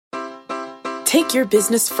Take your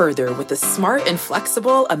business further with the smart and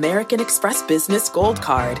flexible American Express Business Gold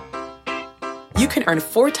Card. You can earn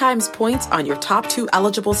 4 times points on your top 2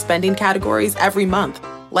 eligible spending categories every month,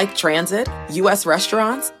 like transit, U.S.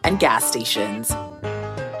 restaurants, and gas stations.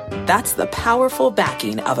 That's the powerful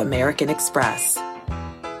backing of American Express.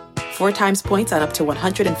 4 times points on up to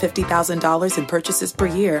 $150,000 in purchases per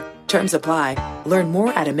year. Terms apply. Learn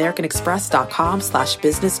more at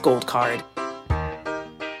americanexpress.com/businessgoldcard.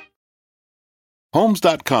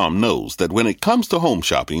 Homes.com knows that when it comes to home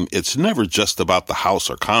shopping, it's never just about the house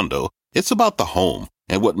or condo. It's about the home.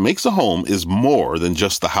 And what makes a home is more than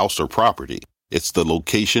just the house or property. It's the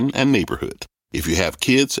location and neighborhood. If you have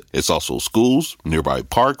kids, it's also schools, nearby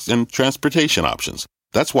parks, and transportation options.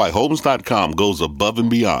 That's why Homes.com goes above and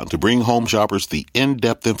beyond to bring home shoppers the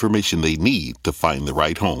in-depth information they need to find the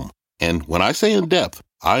right home. And when I say in-depth,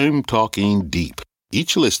 I'm talking deep.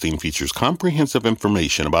 Each listing features comprehensive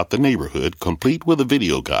information about the neighborhood, complete with a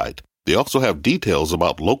video guide. They also have details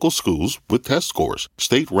about local schools with test scores,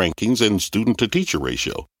 state rankings, and student-to-teacher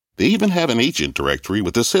ratio. They even have an agent directory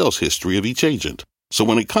with the sales history of each agent. So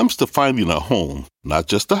when it comes to finding a home, not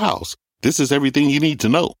just a house, this is everything you need to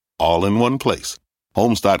know, all in one place.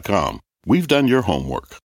 Homes.com. We've done your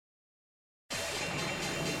homework.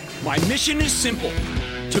 My mission is simple: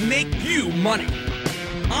 to make you money.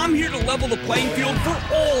 I'm here to level the playing field for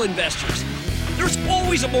all investors. There's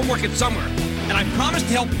always a bull market somewhere, and I promise to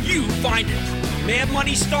help you find it. Mad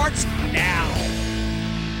Money starts now.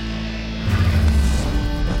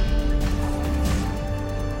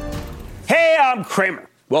 Hey, I'm Cramer.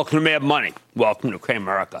 Welcome to Mad Money. Welcome to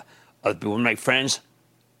Cramerica. Other people make friends.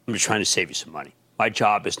 I'm just trying to save you some money. My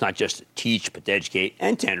job is not just to teach, but to educate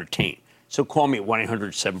and to entertain. So call me at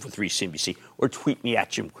 1-800-743-CNBC or tweet me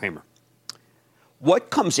at Jim Cramer.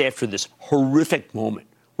 What comes after this horrific moment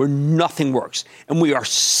where nothing works and we are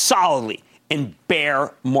solidly in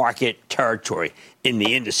bear market territory in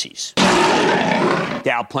the indices?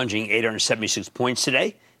 Dow plunging 876 points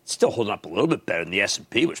today. It's still holding up a little bit better than the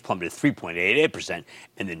S&P, which plummeted 3.88%,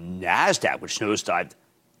 and the Nasdaq, which nosedived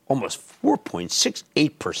almost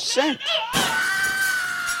 4.68%.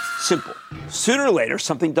 Simple. Sooner or later,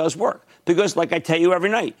 something does work. Because, like I tell you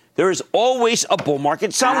every night, there is always a bull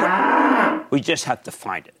market somewhere. We just have to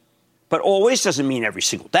find it. But always doesn't mean every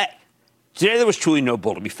single day. Today, there was truly no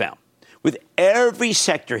bull to be found. With every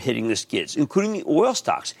sector hitting the skids, including the oil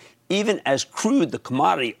stocks, even as crude, the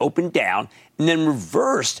commodity, opened down and then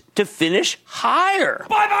reversed to finish higher.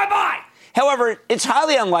 Buy, buy, buy! However, it's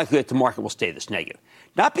highly unlikely that the market will stay this negative.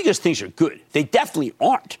 Not because things are good. They definitely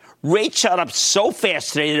aren't. Rates shot up so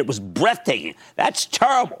fast today that it was breathtaking. That's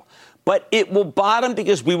terrible. But it will bottom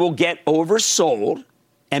because we will get oversold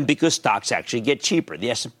and because stocks actually get cheaper. The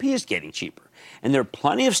S&P is getting cheaper. And there are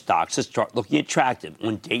plenty of stocks that start looking attractive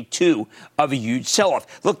on day 2 of a huge sell-off.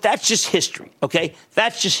 Look, that's just history, okay?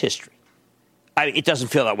 That's just history. It doesn't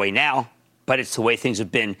feel that way now, but it's the way things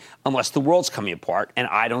have been unless the world's coming apart, and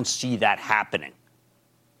I don't see that happening.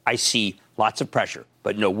 I see lots of pressure,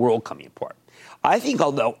 but no world coming apart. I think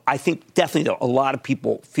definitely, though, a lot of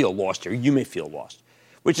people feel lost here. You may feel lost,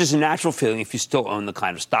 which is a natural feeling if you still own the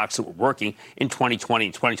kind of stocks that were working in 2020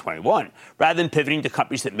 and 2021, rather than pivoting to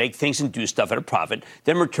companies that make things and do stuff at a profit,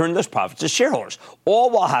 then return those profits to shareholders, all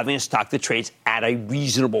while having a stock that trades at a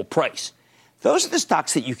reasonable price. Those are the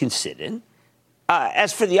stocks that you can sit in.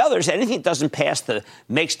 As for the others, anything that doesn't pass the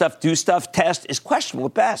make stuff, do stuff test is questionable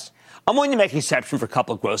at best. I'm willing to make an exception for a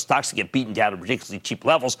couple of growth stocks that get beaten down to ridiculously cheap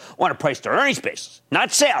levels on a price-to-earnings basis.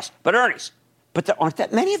 Not sales, but earnings. But there aren't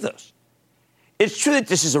that many of those. It's true that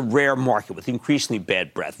this is a rare market with increasingly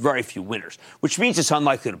bad breath, very few winners, which means it's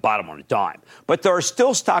unlikely to bottom on a dime. But there are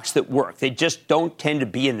still stocks that work. They just don't tend to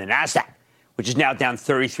be in the Nasdaq, which is now down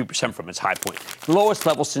 33% from its high point, the lowest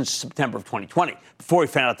level since September of 2020, before we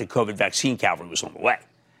found out the COVID vaccine cavalry was on the way.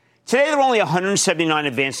 Today, there are only 179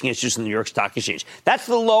 advancing issues in the New York Stock Exchange. That's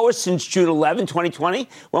the lowest since June 11, 2020,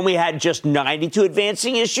 when we had just 92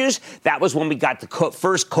 advancing issues. That was when we got the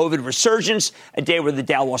first COVID resurgence, a day where the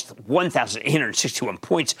Dow lost 1,861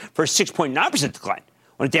 points for a 6.9% decline.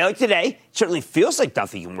 On a day like today, it certainly feels like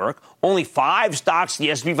nothing can work. Only 5 stocks in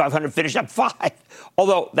the S&P 500 finished up 5.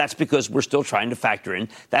 Although that's because we're still trying to factor in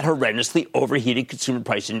that horrendously overheated consumer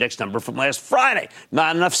price index number from last Friday.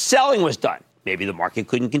 Not enough selling was done. Maybe the market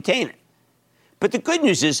couldn't contain it. But the good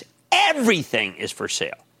news is everything is for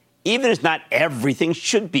sale, even as not everything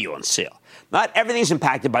should be on sale. Not everything is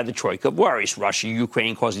impacted by the troika of worries. Russia,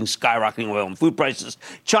 Ukraine causing skyrocketing oil and food prices,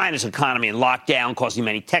 China's economy in lockdown causing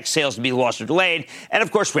many tech sales to be lost or delayed, and,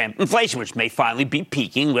 of course, rampant inflation, which may finally be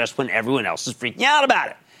peaking just when everyone else is freaking out about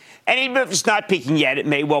it. And even if it's not peaking yet, it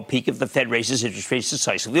may well peak if the Fed raises interest rates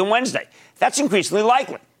decisively on Wednesday. That's increasingly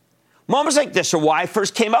likely. Moments like this are why I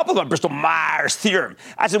first came up with my Bristol-Myers theorem.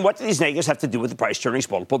 As in, what do these negatives have to do with the price-to-earnings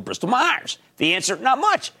multiple of Bristol-Myers? The answer, not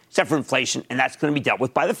much, except for inflation, and that's going to be dealt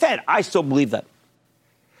with by the Fed. I still believe that.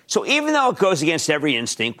 So even though it goes against every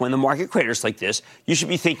instinct, when the market craters like this, you should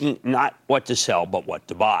be thinking not what to sell, but what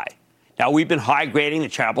to buy. Now, we've been high-grading the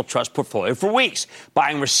charitable trust portfolio for weeks,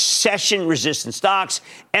 buying recession-resistant stocks,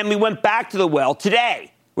 and we went back to the well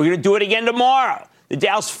today. We're going to do it again tomorrow. The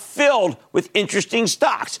Dow's filled with interesting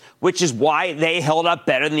stocks, which is why they held up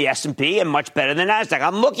better than the S&P and much better than Nasdaq.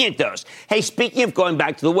 I'm looking at those. Hey, speaking of going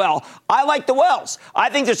back to the well, I like the wells. I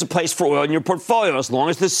think there's a place for oil in your portfolio as long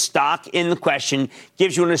as the stock in the question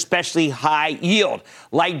gives you an especially high yield,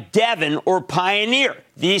 like Devon or Pioneer.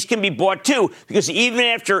 These can be bought, too, because even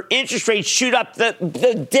after interest rates shoot up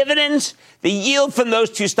the dividends, the yield from those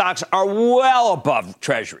two stocks are well above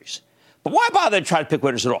treasuries. But why bother to try to pick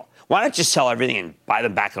winners at all? Why not just sell everything and buy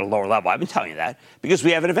them back at a lower level? I've been telling you that because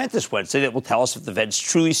we have an event this Wednesday that will tell us if the Fed's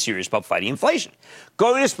truly serious about fighting inflation.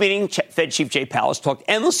 Going to this meeting, Fed Chief Jay Powell has talked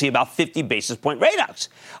endlessly about 50 basis point rate hikes.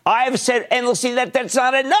 I have said endlessly that that's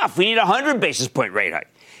not enough. We need a 100 basis point rate hike.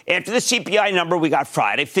 After the CPI number we got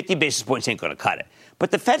Friday, 50 basis points ain't going to cut it.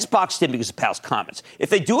 But the Fed's boxed in because of Powell's comments. If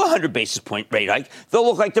they do a 100 basis point rate hike, they'll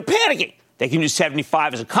look like they're panicking. They can do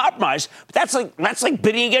 75 as a compromise, but that's like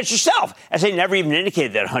bidding against yourself, as they never even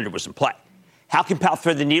indicated that 100 was in play. How can Powell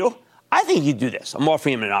thread the needle? I think he could do this. I'm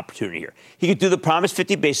offering him an opportunity here. He could do the promised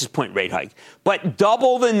 50 basis point rate hike, but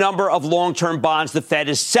double the number of long-term bonds the Fed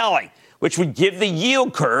is selling, which would give the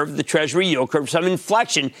yield curve, the Treasury yield curve, some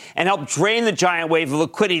inflection and help drain the giant wave of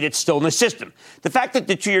liquidity that's still in the system. The fact that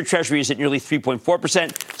the two-year Treasury is at nearly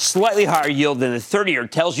 3.4%, slightly higher yield than the 30-year,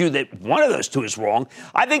 tells you that one of those two is wrong.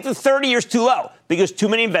 I think the 30-year is too low because too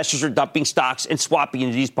many investors are dumping stocks and swapping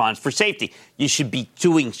into these bonds for safety. You should be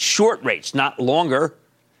doing short rates, not longer.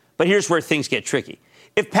 But here's where things get tricky.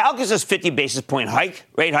 If Powell gives us 50 basis point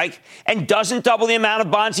rate hike, and doesn't double the amount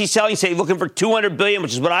of bonds he's selling, say looking for $200 billion,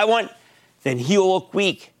 which is what I want, then he'll look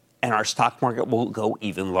weak, and our stock market will go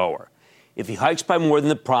even lower. If he hikes by more than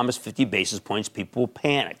the promised 50 basis points, people will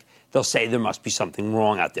panic. They'll say there must be something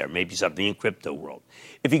wrong out there, maybe something in crypto world.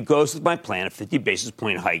 If he goes with my plan, a 50 basis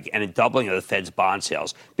point hike and a doubling of the Fed's bond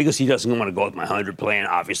sales, because he doesn't want to go with my 100 plan,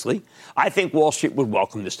 obviously, I think Wall Street would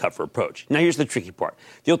welcome this tougher approach. Now, here's the tricky part.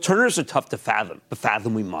 The alternatives are tough to fathom, but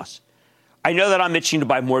fathom we must. I know that I'm itching to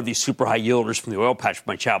buy more of these super high yielders from the oil patch for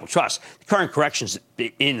my charitable trust. The current corrections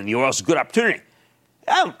in the oil is a good opportunity.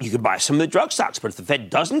 You could buy some of the drug stocks, but if the Fed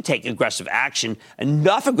doesn't take enough aggressive action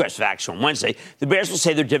on Wednesday, the bears will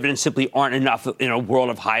say their dividends simply aren't enough in a world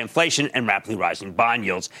of high inflation and rapidly rising bond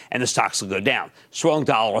yields, and the stocks will go down. Strong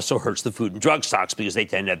dollar also hurts the food and drug stocks because they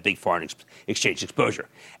tend to have big foreign exchange exposure.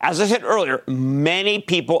 As I said earlier, many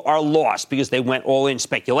people are lost because they went all in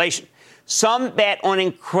speculation. Some bet on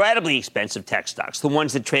incredibly expensive tech stocks, the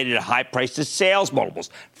ones that traded at high price-to-sales multiples.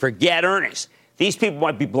 Forget earnings. These people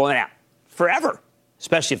might be blown out forever,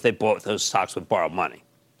 especially if they bought those stocks with borrowed money.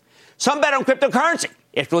 Some bet on cryptocurrency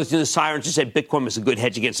after listening to the sirens who said Bitcoin was a good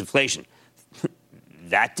hedge against inflation.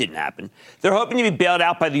 That didn't happen. They're hoping to be bailed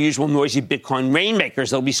out by the usual noisy Bitcoin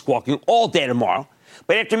rainmakers that'll be squawking all day tomorrow.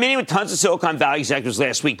 But after meeting with tons of Silicon Valley executives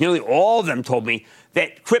last week, nearly all of them told me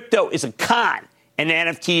that crypto is a con and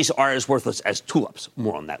NFTs are as worthless as tulips.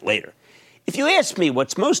 More on that later. If you ask me,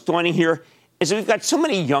 what's most daunting here is that we've got so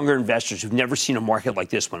many younger investors who've never seen a market like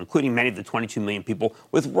this one, including many of the 22 million people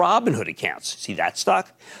with Robinhood accounts. See that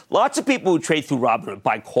stock? Lots of people who trade through Robinhood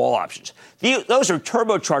buy call options. Those are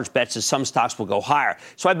turbocharged bets as some stocks will go higher.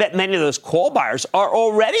 So I bet many of those call buyers are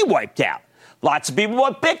already wiped out. Lots of people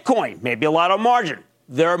bought Bitcoin, maybe a lot on margin.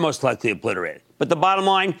 They're most likely obliterated. But the bottom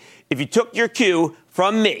line, if you took your cue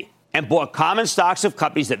from me and bought common stocks of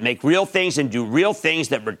companies that make real things and do real things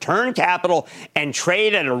that return capital and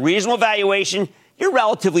trade at a reasonable valuation, you're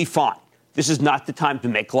relatively fine. This is not the time to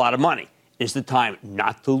make a lot of money. It's the time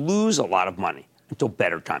not to lose a lot of money until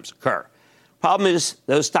better times occur. Problem is,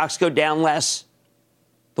 those stocks go down less.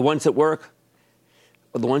 The ones that work,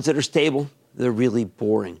 or the ones that are stable, they're really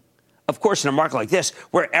boring. Of course, in a market like this,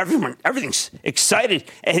 where everything's excited,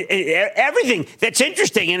 everything that's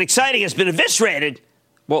interesting and exciting has been eviscerated,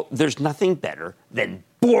 well, there's nothing better than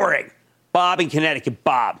boring. Bob in Connecticut.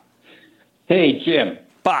 Bob. Hey, Jim.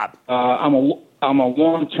 Bob. I'm a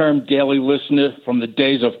long-term daily listener from the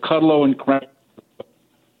days of Kudlow and Cramer.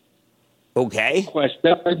 Okay.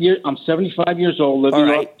 I'm 75 years old, living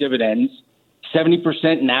off dividends.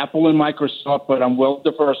 70% in Apple and Microsoft, but I'm well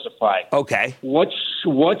diversified. Okay. What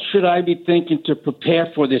should I be thinking to prepare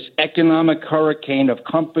for this economic hurricane of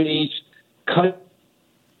companies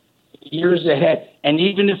years ahead. And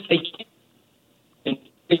even if they can't.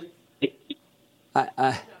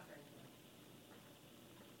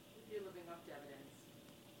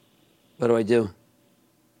 What do I do?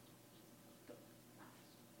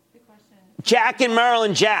 Jack in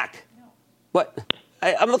Maryland, Jack. No. What?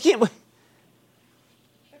 I'm looking at.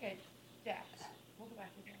 Okay, Jack. We'll go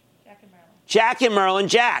back again. Jack in Maryland. Jack in Maryland,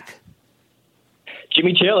 Jack.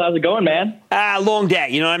 Jimmy Chill, how's it going, man? Long day.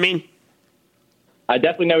 You know what I mean? I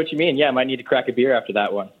definitely know what you mean. Yeah, I might need to crack a beer after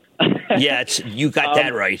that one. Yeah, you got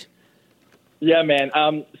that right. Yeah, man.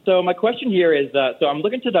 So my question here is, so I'm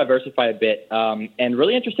looking to diversify a bit and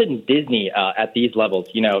really interested in Disney at these levels.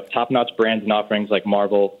 You know, top-notch brands and offerings like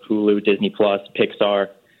Marvel, Hulu, Disney Plus, Pixar,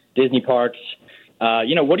 Disney Parks. What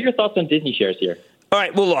are your thoughts on Disney shares here? All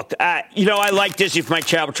right, well, look, I like Disney for my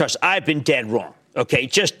travel trust. I've been dead wrong, okay,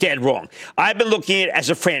 just dead wrong. I've been looking at it as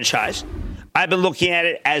a franchise. I've been looking at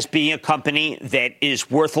it as being a company that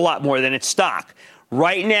is worth a lot more than its stock.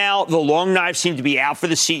 Right now, the long knives seem to be out for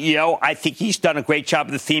the CEO. I think he's done a great job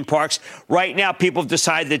of the theme parks. Right now, people have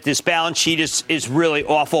decided that this balance sheet is really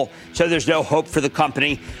awful, so there's no hope for the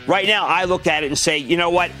company. Right now, I look at it and say, you know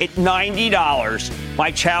what? At $90,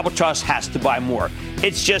 my travel trust has to buy more.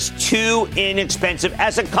 It's just too inexpensive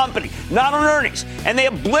as a company, not on earnings. And they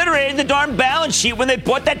obliterated the darn balance sheet when they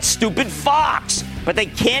bought that stupid Fox. But they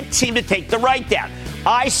can't seem to take the write-down.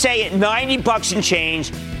 I say at $90 and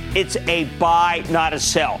change, it's a buy, not a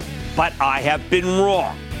sell. But I have been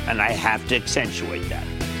wrong, and I have to accentuate that.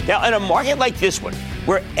 Now, in a market like this one,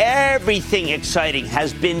 where everything exciting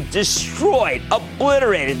has been destroyed,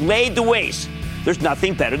 obliterated, laid to waste, there's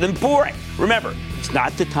nothing better than boring. Remember, it's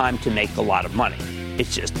not the time to make a lot of money.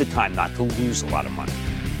 It's just the time not to lose a lot of money.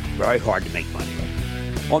 Very hard to make money.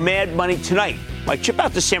 On Mad Money tonight, my trip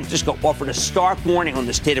out to San Francisco offered a stark warning on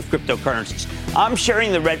the state of cryptocurrencies. I'm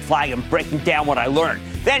sharing the red flag and breaking down what I learned.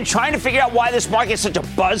 Then trying to figure out why this market is such a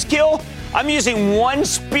buzzkill, I'm using one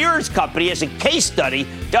spirits company as a case study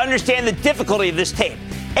to understand the difficulty of this tape.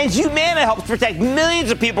 And Humana helps protect millions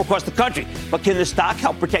of people across the country. But can the stock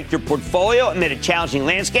help protect your portfolio amid a challenging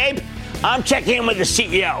landscape? I'm checking in with the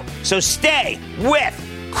CEO. So stay with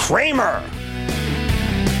Cramer.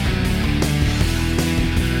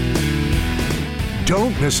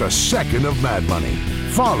 Don't miss a second of Mad Money.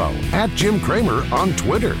 Follow @Jim Cramer on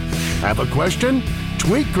Twitter. Have a question?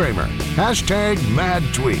 Tweet Cramer.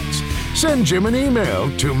 #MadTweets. Send Jim an email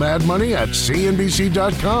to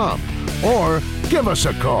madmoney@cnbc.com or give us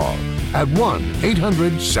a call at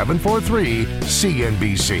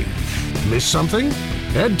 1-800-743-CNBC. Miss something?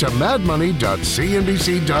 Head to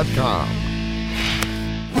madmoney.cnbc.com.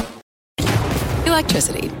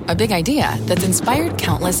 Electricity, a big idea that's inspired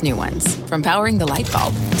countless new ones. From powering the light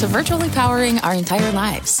bulb to virtually powering our entire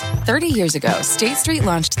lives. 30 years ago, State Street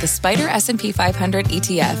launched the Spider S&P 500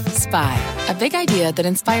 ETF, SPY. A big idea that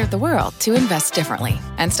inspired the world to invest differently,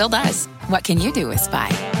 and still does. What can you do with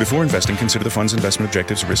SPY? Before investing, consider the fund's investment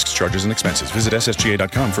objectives, risks, charges, and expenses. Visit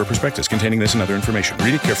ssga.com for a prospectus containing this and other information.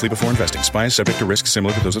 Read it carefully before investing. SPY is subject to risks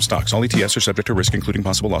similar to those of stocks. All ETFs are subject to risk, including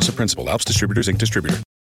possible loss of principal. Alps Distributors, Inc. Distributor.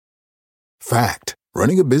 Fact.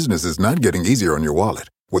 Running a business is not getting easier on your wallet.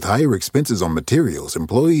 With higher expenses on materials,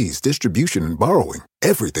 employees, distribution, and borrowing,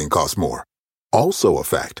 everything costs more. Also a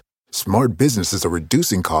fact. Smart businesses are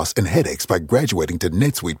reducing costs and headaches by graduating to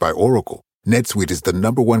NetSuite by Oracle. NetSuite is the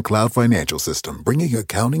 #1 cloud financial system, bringing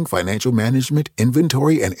accounting, financial management,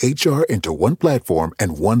 inventory, and HR into one platform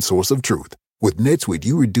and one source of truth. With NetSuite,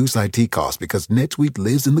 you reduce IT costs because NetSuite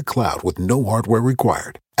lives in the cloud with no hardware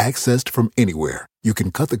required. Accessed from anywhere. You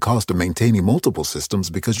can cut the cost of maintaining multiple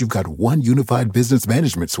systems because you've got one unified business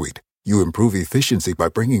management suite. You improve efficiency by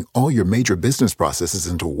bringing all your major business processes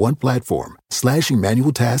into one platform, slashing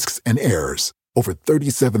manual tasks and errors. Over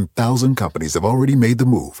 37,000 companies have already made the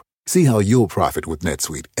move. See how you'll profit with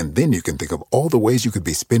NetSuite, and then you can think of all the ways you could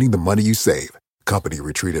be spending the money you save. Company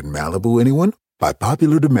retreat in Malibu, anyone? By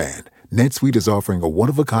popular demand, NetSuite is offering a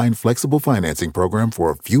one-of-a-kind flexible financing program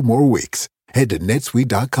for a few more weeks. Head to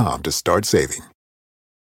netsuite.com to start saving.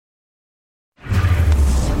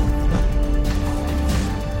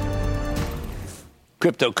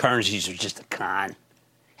 Cryptocurrencies are just a con.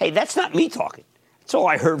 Hey, that's not me talking. That's all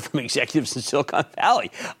I heard from executives in Silicon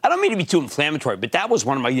Valley. I don't mean to be too inflammatory, but that was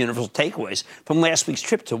one of my universal takeaways from last week's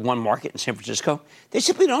trip to one market in San Francisco. They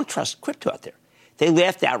simply don't trust crypto out there. They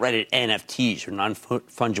laughed outright at NFTs or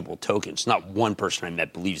non-fungible tokens. Not one person I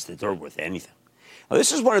met believes that they're worth anything. Now,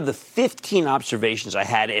 this is one of the 15 observations I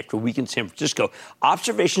had after a week in San Francisco.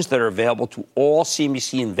 Observations that are available to all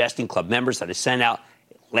CNBC Investing Club members that I sent out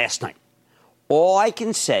last night. All I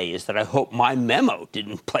can say is that I hope my memo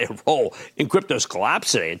didn't play a role in crypto's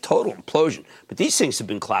collapse today, a total implosion. But these things have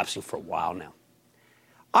been collapsing for a while now.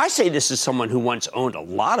 I say this as someone who once owned a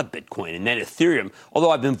lot of Bitcoin and then Ethereum,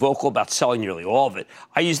 although I've been vocal about selling nearly all of it.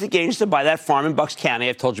 I used the gains to buy that farm in Bucks County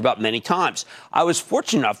I've told you about many times. I was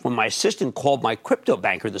fortunate enough when my assistant called my crypto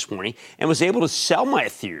banker this morning and was able to sell my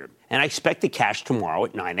Ethereum, and I expect the cash tomorrow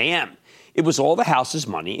at 9 a.m. It was all the house's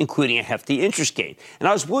money, including a hefty interest gain, and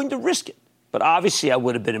I was willing to risk it. But obviously, I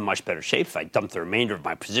would have been in much better shape if I dumped the remainder of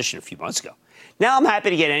my position a few months ago. Now I'm happy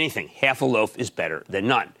to get anything. Half a loaf is better than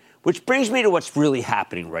none. Which brings me to what's really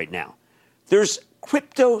happening right now. There's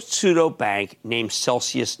crypto pseudo bank named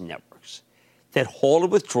Celsius Networks that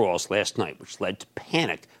halted withdrawals last night, which led to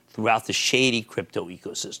panic throughout the shady crypto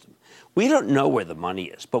ecosystem. We don't know where the money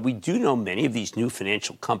is, but we do know many of these new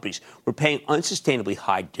financial companies were paying unsustainably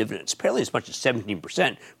high dividends, apparently as much as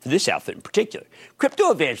 17% for this outfit in particular.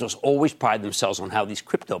 Crypto evangelists always pride themselves on how these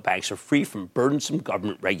crypto banks are free from burdensome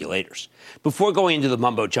government regulators. Before going into the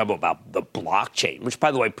mumbo-jumbo about the blockchain, which,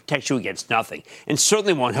 by the way, protects you against nothing and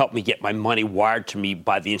certainly won't help me get my money wired to me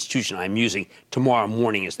by the institution I'm using tomorrow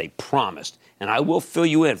morning as they promised, and I will fill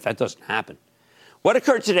you in if that doesn't happen. What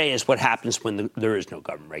occurred today is what happens when there is no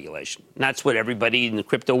government regulation. And that's what everybody in the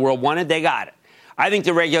crypto world wanted. They got it. I think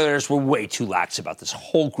the regulators were way too lax about this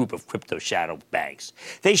whole group of crypto shadow banks.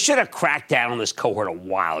 They should have cracked down on this cohort a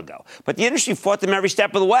while ago. But the industry fought them every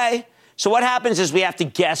step of the way. So what happens is we have to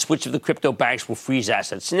guess which of the crypto banks will freeze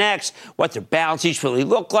assets next, what their balance sheets really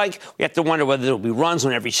look like. We have to wonder whether there will be runs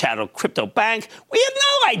on every shadow crypto bank. We have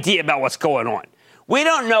no idea about what's going on. We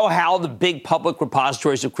don't know how the big public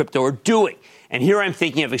repositories of crypto are doing. And here I'm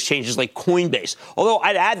thinking of exchanges like Coinbase. Although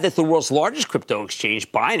I'd add that the world's largest crypto exchange,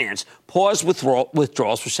 Binance, paused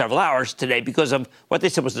withdrawals for several hours today because of what they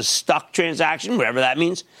said was a stuck transaction, whatever that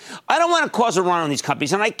means. I don't want to cause a run on these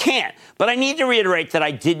companies, and I can't. But I need to reiterate that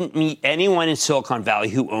I didn't meet anyone in Silicon Valley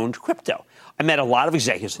who owned crypto. I met a lot of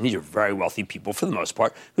executives, and these are very wealthy people for the most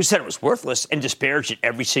part, who said it was worthless and disparaged it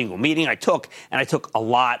every single meeting I took, and I took a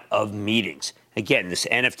lot of meetings. Again, this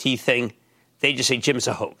NFT thing, they just say, Jim, it's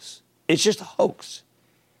a hoax. It's just a hoax.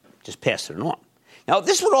 Just pass it on. Now,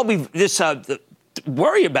 this would all be, the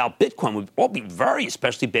worry about Bitcoin would all be very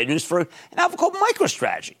especially bad news for an outfit called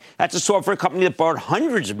MicroStrategy. That's a software company that borrowed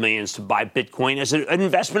hundreds of millions to buy Bitcoin as an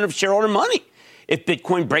investment of shareholder money. If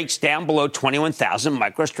Bitcoin breaks down below 21,000,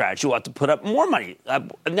 MicroStrategy will have to put up more money.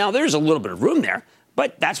 Now, there's a little bit of room there,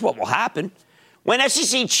 but that's what will happen. When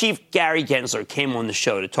SEC Chief Gary Gensler came on the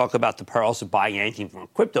show to talk about the perils of buying anything from a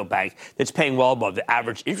crypto bank that's paying well above the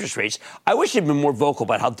average interest rates, I wish he'd been more vocal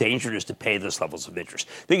about how dangerous it is to pay those levels of interest,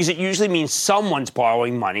 because it usually means someone's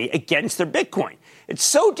borrowing money against their Bitcoin. It's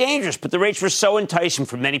so dangerous, but the rates were so enticing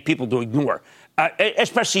for many people to ignore,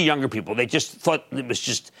 especially younger people. They just thought it was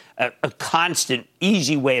just a constant,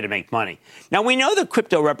 easy way to make money. Now, we know that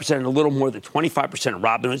crypto represented a little more than 25% of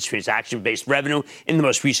Robinhood's transaction-based revenue in the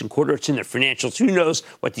most recent quarter. It's in their financials. Who knows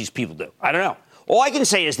what these people do? I don't know. All I can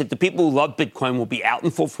say is that the people who love Bitcoin will be out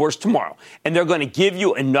in full force tomorrow, and they're going to give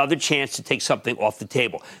you another chance to take something off the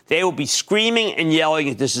table. They will be screaming and yelling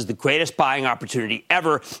that this is the greatest buying opportunity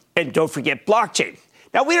ever, and don't forget blockchain.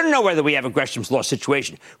 Now, we don't know whether we have a Gresham's Law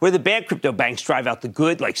situation, where the bad crypto banks drive out the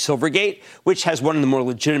good, like Silvergate, which has one of the more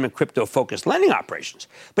legitimate crypto-focused lending operations.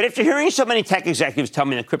 But after hearing so many tech executives tell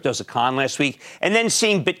me that crypto's a con last week, and then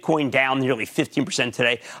seeing Bitcoin down nearly 15%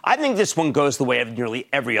 today, I think this one goes the way of nearly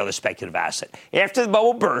every other speculative asset. After the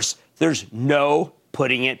bubble bursts, there's no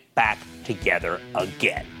putting it back together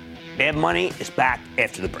again. Bad Money is back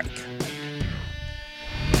after the break.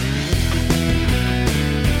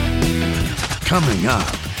 Coming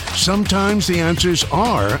up, sometimes the answers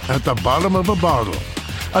are at the bottom of a bottle.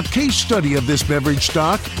 A case study of this beverage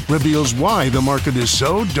stock reveals why the market is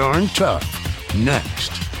so darn tough.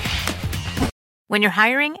 Next. When you're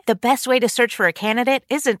hiring, the best way to search for a candidate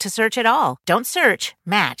isn't to search at all. Don't search,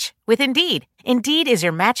 match with Indeed. Indeed is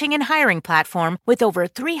your matching and hiring platform with over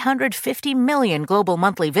 350 million global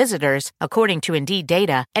monthly visitors, according to Indeed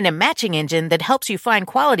data, and a matching engine that helps you find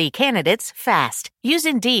quality candidates fast. Use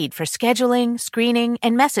Indeed for scheduling, screening,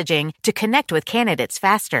 and messaging to connect with candidates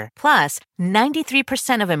faster. Plus,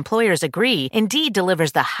 93% of employers agree Indeed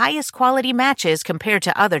delivers the highest quality matches compared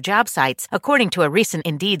to other job sites, according to a recent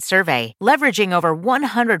Indeed survey. Leveraging over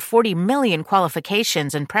 140 million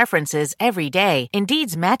qualifications and preferences every day,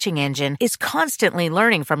 Indeed's matching searching engine is constantly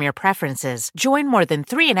learning from your preferences. Join more than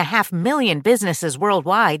 3.5 million businesses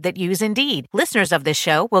worldwide that use Indeed. Listeners of this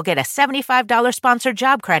show will get a $75 sponsored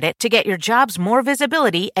job credit to get your jobs more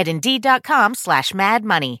visibility at Indeed.com/Mad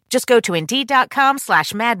Money. Just go to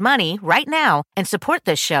Indeed.com/Mad Money right now and support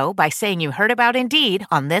this show by saying you heard about Indeed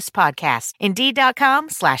on this podcast.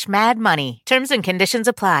 Indeed.com/Mad Money. Terms and conditions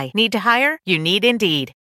apply. Need to hire? You need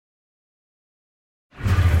Indeed.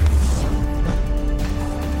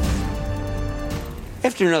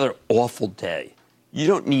 After another awful day, you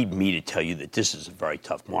don't need me to tell you that this is a very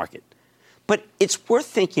tough market. But it's worth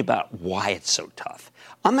thinking about why it's so tough.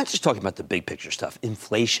 I'm not just talking about the big picture stuff,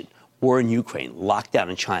 inflation, war in Ukraine, lockdown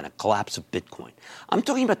in China, collapse of Bitcoin. I'm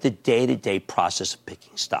talking about the day-to-day process of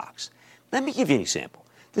picking stocks. Let me give you an example.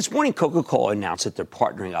 This morning, Coca-Cola announced that they're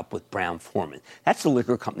partnering up with Brown-Forman. That's the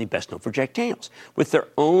liquor company best known for Jack Daniels, with their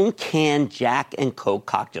own canned Jack and Coke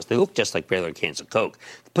cocktails. They look just like regular cans of Coke.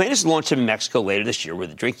 The plan is to launch in Mexico later this year, where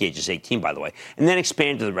the drinking age is 18, by the way, and then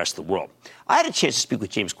expand to the rest of the world. I had a chance to speak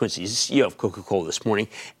with James Quincy, he's the CEO of Coca-Cola, this morning,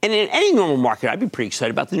 and in any normal market, I'd be pretty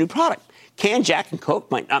excited about the new product. Canned Jack and Coke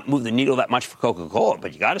might not move the needle that much for Coca-Cola,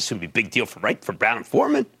 but you got to assume it'd be a big deal for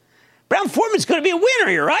Brown-Forman. Brown-Forman's going to be a winner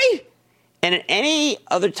here, right? And at any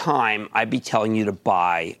other time, I'd be telling you to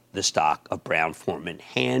buy the stock of Brown-Forman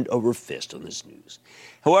hand over fist on this news.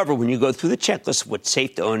 However, when you go through the checklist of what's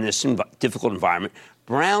safe to own in this difficult environment,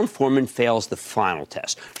 Brown-Forman fails the final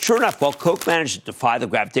test. Sure enough, while Coke managed to defy the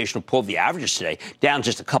gravitational pull of the averages today, down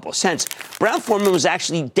just a couple of cents, Brown-Forman was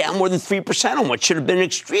actually down more than 3% on what should have been an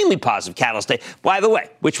extremely positive catalyst day, by the way,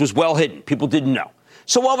 which was well hidden. People didn't know.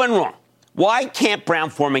 So what went wrong? Why can't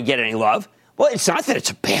Brown-Forman get any love? Well, it's not that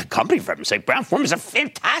it's a bad company, for heaven's sake. Brown-Forman is a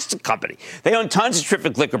fantastic company. They own tons of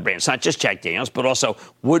terrific liquor brands, not just Jack Daniels, but also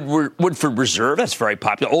Woodford Reserve, that's very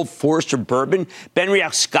popular, Old Forester Bourbon, Ben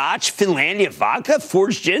Riach Scotch, Finlandia Vodka,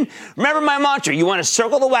 Fords Gin. Remember my mantra, you want to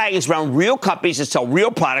circle the wagons around real companies that sell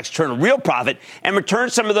real products, turn a real profit, and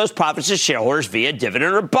return some of those profits to shareholders via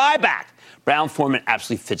dividend or buyback. Brown-Forman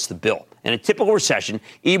absolutely fits the bill. In a typical recession,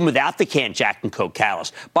 even without the canned Jack and Coke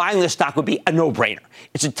catalyst, buying this stock would be a no-brainer.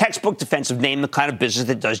 It's a textbook defensive name, the kind of business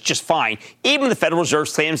that does just fine, even when the Federal Reserve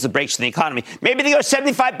slams the brakes on the economy. Maybe they go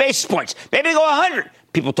 75 basis points. Maybe they go 100.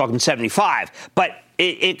 People talking 75. But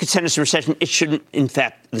it could send us a recession. It shouldn't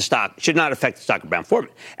affect the stock. It should not affect the stock of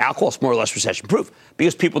Brown-Forman. Alcohol is more or less recession-proof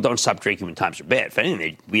because people don't stop drinking when times are bad. If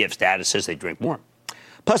anything, we have data that says they drink more.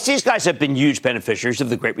 Plus, these guys have been huge beneficiaries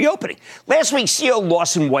of the great reopening. Last week, CEO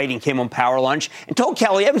Lawson Whiting came on Power Lunch and told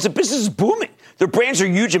Kelly Evans the business is booming. Their brands are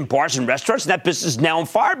huge in bars and restaurants, and that business is now on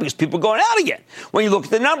fire because people are going out again. When you look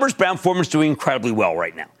at the numbers, Brown-Forman's doing incredibly well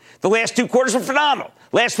right now. The last 2 quarters were phenomenal.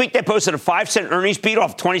 Last week, they posted a 5-cent earnings beat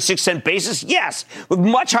off a 26-cent basis. Yes. With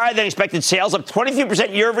much higher than expected sales, up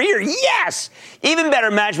 23% year over year. Yes. Even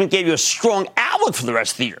better, management gave you a strong outlook for the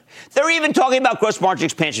rest of the year. They're even talking about gross margin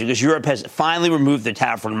expansion because Europe has finally removed the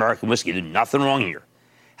tariff on American whiskey. There's nothing wrong here.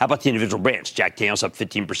 How about the individual brands? Jack Daniels up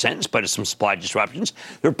 15% in spite of some supply disruptions.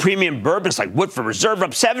 Their premium bourbons like Woodford Reserve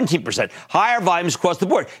up 17%. Higher volumes across the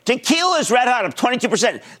board. Tequila is red hot up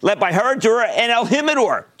 22%, led by Herradura and El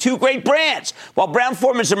Jimador, 2 great brands. While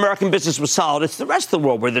Brown-Forman's American business was solid, it's the rest of the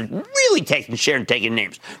world where they're really taking share and taking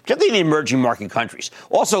names, particularly the emerging market countries.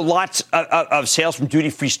 Also, lots of sales from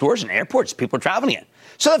duty-free stores and airports. People are traveling in.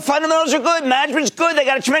 So the fundamentals are good. Management's good. They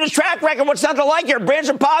got a tremendous track record. What's not to like here? Brands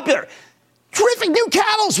are popular. Terrific new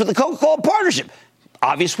catalyst with the Coca-Cola partnership.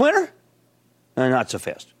 Obvious winner? Not so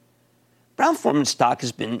fast. Brown-Forman's stock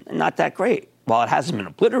has been not that great. While it hasn't been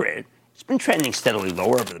obliterated, it's been trending steadily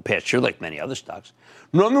lower over the past year, like many other stocks.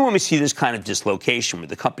 Normally, when we see this kind of dislocation where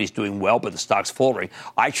the company's doing well but the stock's faltering,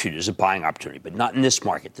 I treat it as a buying opportunity, but not in this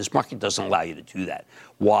market. This market doesn't allow you to do that.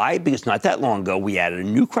 Why? Because not that long ago, we added a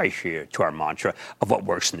new criteria to our mantra of what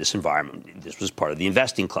works in this environment. This was part of the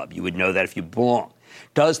investing club. You would know that if you belong.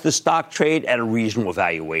 Does the stock trade at a reasonable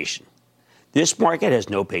valuation? This market has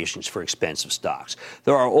no patience for expensive stocks.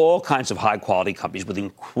 There are all kinds of high-quality companies with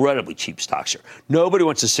incredibly cheap stocks here. Nobody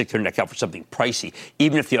wants to stick their neck out for something pricey,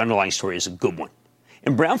 even if the underlying story is a good one.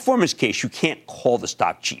 In Brown-Forman's case, you can't call the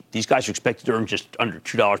stock cheap. These guys are expected to earn just under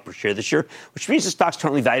 $2 per share this year, which means the stock's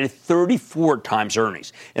currently valued at 34 times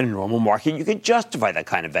earnings. In a normal market, you can justify that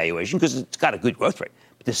kind of valuation because it's got a good growth rate.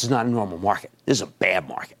 But this is not a normal market. This is a bad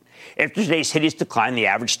market. After today's hideous decline, the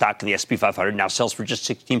average stock in the S&P 500 now sells for just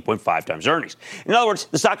 16.5 times earnings. In other words,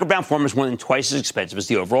 the stock of Brown-Forman is more than twice as expensive as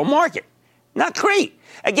the overall market. Not great.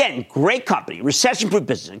 Again, great company, recession-proof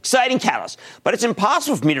business, exciting catalyst. But it's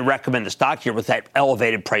impossible for me to recommend the stock here with that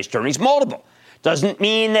elevated price-to-earnings multiple. Doesn't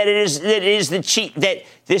mean that this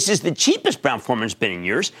is the cheapest Brown-Forman's been in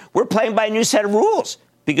years. We're playing by a new set of rules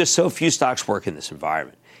because so few stocks work in this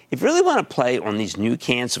environment. if you really want to play on these new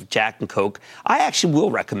cans of Jack and Coke, I actually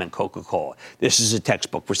will recommend Coca-Cola. This is a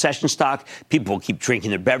textbook recession stock. People will keep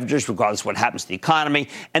drinking their beverages regardless of what happens to the economy,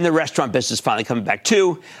 and the restaurant business finally coming back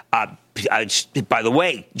too. By the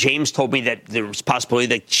way, James told me that there was a possibility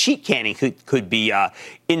that sheet canning could be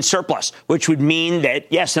in surplus, which would mean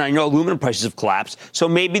that, yes, and I know aluminum prices have collapsed, so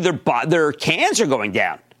maybe their cans are going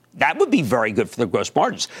down. That would be very good for their gross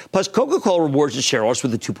margins. Plus, Coca-Cola rewards its shareholders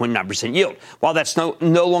with a 2.9% yield. While that's no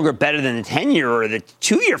longer better than the 10-year or the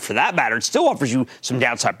 2-year for that matter, it still offers you some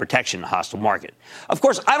downside protection in a hostile market. Of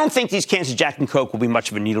course, I don't think these cans of Jack and Coke will be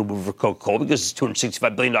much of a needle mover for Coca-Cola because it's a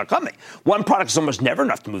 $265 billion company. One product is almost never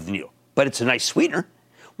enough to move the needle, but it's a nice sweetener.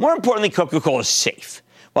 More importantly, Coca-Cola is safe.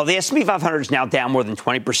 While the S&P 500 is now down more than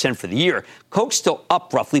 20% for the year, Coke's still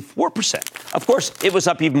up roughly 4%. Of course, it was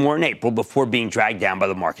up even more in April before being dragged down by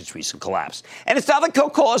the market's recent collapse. And it's not that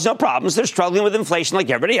Coca-Cola has no problems. They're struggling with inflation like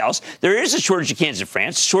everybody else. There is a shortage of cans in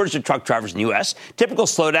France, a shortage of truck drivers in the U.S. Typical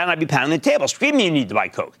slowdown, I'd be pounding the table, screaming you need to buy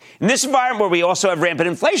Coke. In this environment where we also have rampant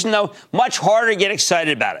inflation, though, much harder to get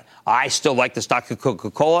excited about it. I still like the stock of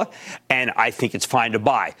Coca-Cola, and I think it's fine to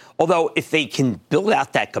buy. Although, if they can build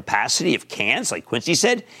out that capacity of cans, like Quincy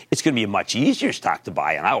said, it's going to be a much easier stock to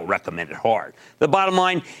buy, and I will recommend it hard. The bottom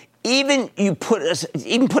line, even put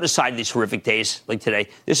aside these horrific days like today,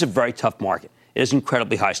 this is a very tough market. It has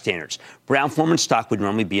incredibly high standards. Brown-Forman stock would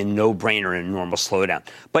normally be a no-brainer in a normal slowdown.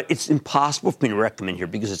 But it's impossible for me to recommend here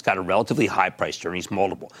because it's got a relatively high price earnings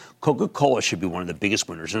multiple. Coca-Cola should be one of the biggest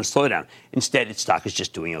winners in a slowdown. Instead, its stock is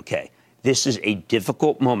just doing okay. This is a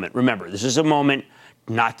difficult moment. Remember, this is a moment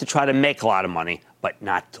not to try to make a lot of money, but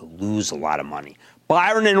not to lose a lot of money.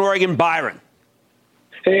 Byron in Oregon. Byron.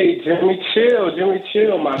 Hey, Jimmy Chill.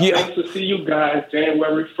 Thanks to see you guys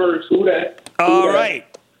January 1st. Who that? All right.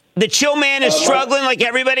 The chill man is struggling like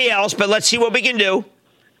everybody else, but let's see what we can do.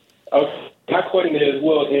 My question is,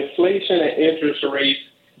 will inflation and interest rates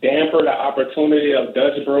damper the opportunity of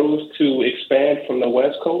Dutch Bros to expand from the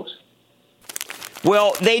West Coast?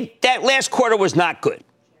 Well, that last quarter was not good,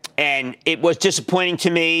 and it was disappointing to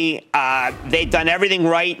me. They'd done everything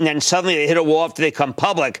right, and then suddenly they hit a wall after they come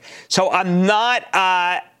public. So I'm not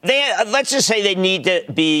let's just say they need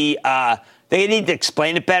to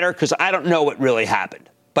explain it better because I don't know what really happened.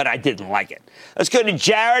 But I didn't like it. Let's go to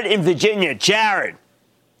Jared in Virginia. Jared.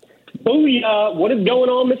 Booyah. What is going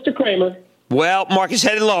on, Mr. Cramer? Well, market's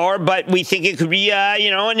headed lower, but we think it could be,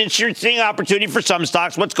 an interesting opportunity for some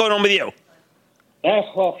stocks. What's going on with you?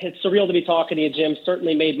 Well, it's surreal to be talking to you, Jim.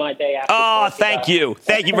 Certainly made my day after. Oh, thank you.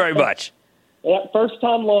 Thank you very much. First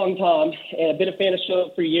time, long time, and I've been a fan of the show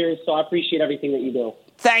for years, so I appreciate everything that you do.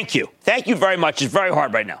 Thank you. Thank you very much. It's very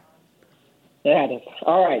hard right now. Yeah, it is.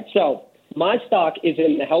 All right, so my stock is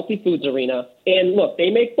in the healthy foods arena. And look,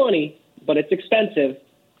 they make money, but it's expensive.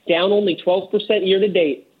 Down only 12% year to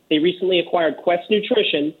date. They recently acquired Quest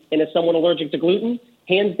Nutrition. And as someone allergic to gluten,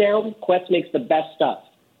 hands down, Quest makes the best stuff.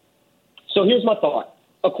 So here's my thought.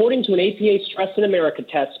 According to an APA Stress in America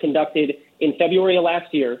test conducted in February of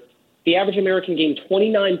last year, the average American gained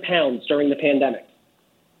 29 pounds during the pandemic.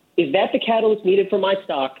 Is that the catalyst needed for my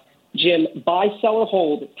stock? Jim, buy, sell, or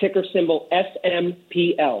hold, ticker symbol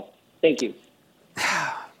SMPL. Thank you.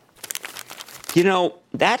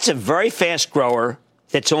 That's a very fast grower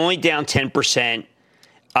that's only down 10%,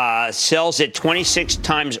 sells at 26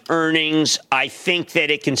 times earnings. I think that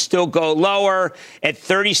it can still go lower at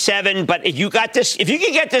 37, but if you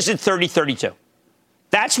can get this at 30, 32,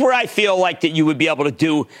 that's where I feel like that you would be able to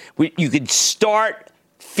do. You could start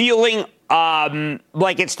feeling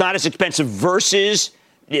like it's not as expensive versus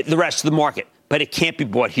the rest of the market, but it can't be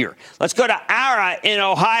bought here. Let's go to Ara in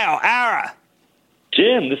Ohio. Ara.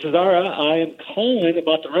 Jim, this is Ara. I am calling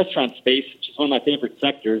about the restaurant space, which is one of my favorite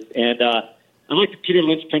sectors. And I like the Peter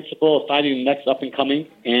Lynch principle of finding the next up-and-coming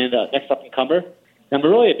and next up-and-comer. I'm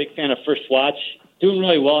really a big fan of First Watch, doing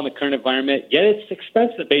really well in the current environment, yet it's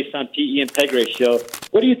expensive based on PE and PEG ratio.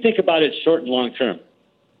 What do you think about it short and long term?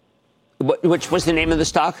 Which was the name of the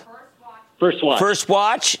stock? First Watch. First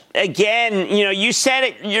Watch. Again, you said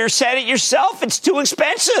it. You said it yourself. It's too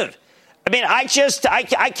expensive. I mean, I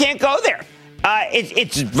can't go there.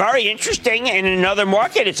 It's very interesting. In another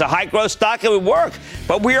market, it's a high-growth stock. It would work.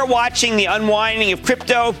 But we are watching the unwinding of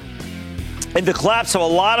crypto and the collapse of a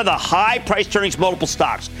lot of the high-priced earnings multiple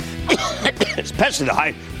stocks, especially the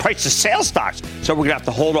high-price-to-sales stocks. So we're going to have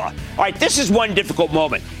to hold on. All right, this is one difficult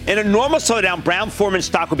moment. In a normal slowdown, Brown-Forman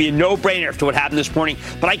stock would be a no-brainer after what happened this morning.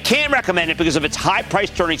 But I can't recommend it because of its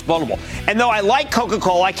high-priced earnings multiple. And though I like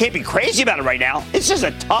Coca-Cola, I can't be crazy about it right now. This is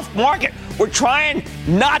a tough market. We're trying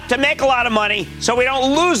not to make a lot of money so we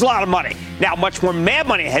don't lose a lot of money. Now, much more mad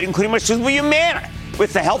money ahead, including much with Humana.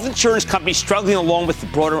 With the health insurance company struggling along with the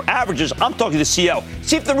broader averages, I'm talking to the CEO.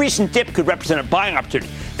 See if the recent dip could represent a buying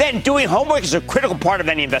opportunity. Then doing homework is a critical part of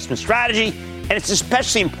any investment strategy, and it's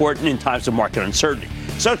especially important in times of market uncertainty.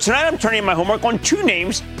 So tonight I'm turning my homework on two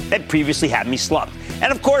names that previously had me stumped.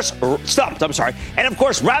 And of course,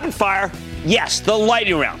 rapid fire. Yes, the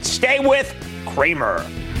lightning round. Stay with Cramer.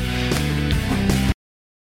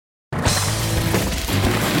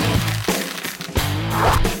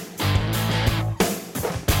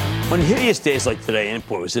 On hideous days like today, and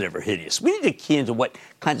boy, was it ever hideous, we need to key into what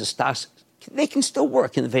kinds of stocks they can still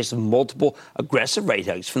work in the face of multiple aggressive rate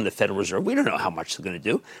hikes from the Federal Reserve. We don't know how much they're going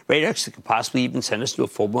to do. Rate hikes that could possibly even send us to a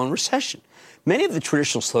full-blown recession. Many of the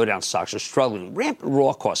traditional slowdown stocks are struggling, rampant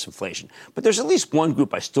raw cost inflation. But there's at least one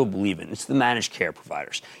group I still believe in. It's the managed care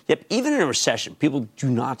providers. Yet, even in a recession, people do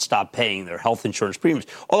not stop paying their health insurance premiums.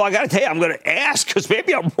 Although I got to tell you, I'm going to ask because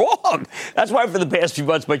maybe I'm wrong. That's why for the past few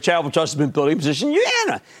months, my charitable trust has been building a position.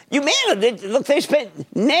 Humana, they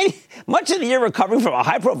spent much of the year recovering from a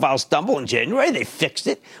high-profile stumble in January. They fixed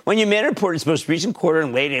it. When Humana reported its most recent quarter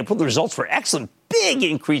in late April, the results were excellent. Big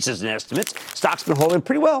increases in estimates. Stock's been holding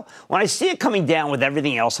pretty well. When I see it coming down with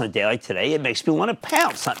everything else on a day like today, it makes me want to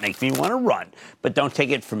pounce, not make me want to run. But don't take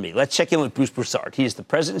it from me. Let's check in with Bruce Broussard. He is the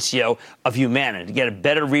president and CEO of Humana to get a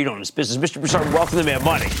better read on his business. Mr. Broussard, welcome to Mad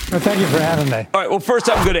Money. Well, thank you for having me. All right, well, first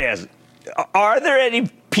I'm going to ask, are there any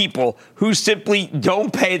people who simply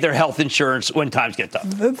don't pay their health insurance when times get tough?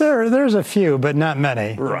 There's a few, but not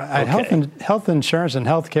many. Right. Okay. Health insurance and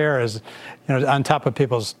health care is, on top of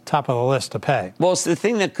people's top of the list to pay. Well, it's the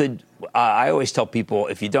thing that could. I always tell people,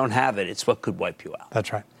 if you don't have it, it's what could wipe you out.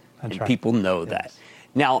 That's right. People know that.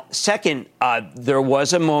 Now, second, there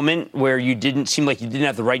was a moment where you didn't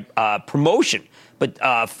have the right promotion,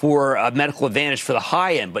 but for Medical Advantage for the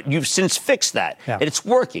high end. But you've since fixed that, and it's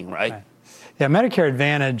working, right? Yeah, Medicare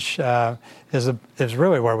Advantage is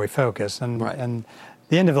really where we focus. And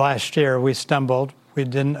the end of last year, we stumbled.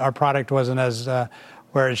 Our product wasn't as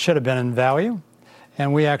where it should have been in value.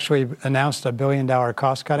 And we actually announced $1 billion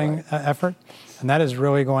cost-cutting effort. And that is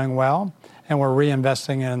really going well. And we're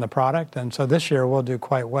reinvesting in the product. And so this year we'll do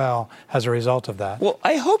quite well as a result of that. Well,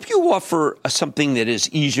 I hope you offer something that is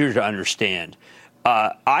easier to understand.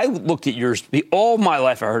 I looked at yours. All my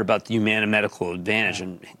life I heard about the Humana Medical Advantage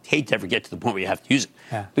and hate to ever get to the point where you have to use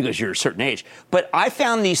it because you're a certain age. But I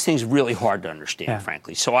found these things really hard to understand,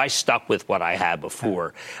 frankly. So I stuck with what I had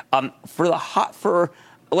before.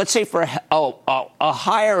 Let's say for a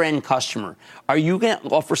higher end customer, are you going to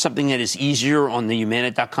offer something that is easier on the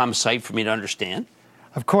Humana.com site for me to understand?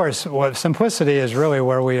 Of course. Well, simplicity is really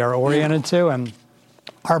where we are oriented to, and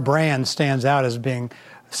our brand stands out as being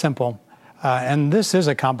simple. And this is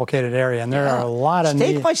a complicated area, and there are a lot of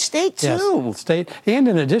state by state too. Yes, state, and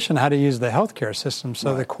in addition, how to use the healthcare system.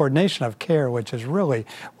 So the coordination of care, which is really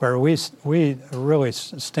where we really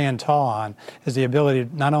stand tall on, is the ability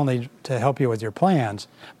not only to help you with your plans,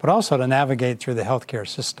 but also to navigate through the healthcare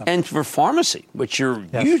system. And for pharmacy, which you're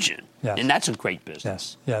huge in, and that's a great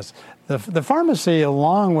business. Yes. The pharmacy,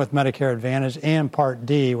 along with Medicare Advantage and Part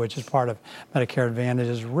D, which is part of Medicare Advantage,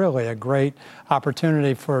 is really a great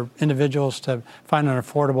opportunity for individuals to find an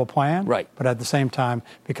affordable plan. Right. But at the same time,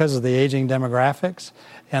 because of the aging demographics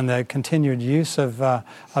and the continued use of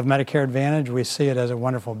Medicare Advantage, we see it as a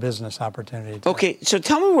wonderful business opportunity. Okay, so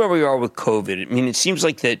tell me where we are with COVID. I mean, it seems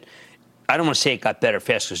like that, I don't want to say it got better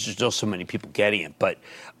fast because there's still so many people getting it, but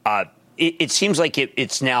it seems like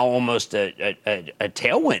it's now almost a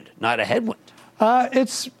tailwind, not a headwind.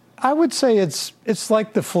 I would say it's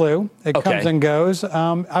like the flu. It comes and goes.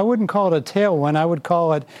 I wouldn't call it a tailwind. I would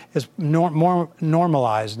call it more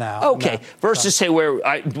normalized now. Okay. Versus say where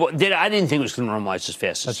I didn't think it was going to normalize as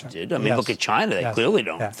fast as it did. I mean, look at China. They clearly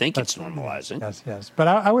don't think it's normalizing. Yes. But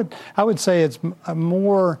I would say it's a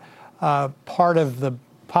more part of the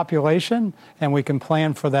population, and we can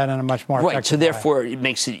plan for that in a much more effective way. Right, so therefore it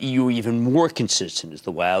makes you even more consistent is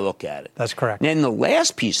the way I look at it. That's correct. And then the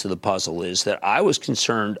last piece of the puzzle is that I was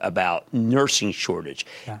concerned about nursing shortage.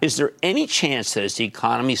 Is there any chance that as the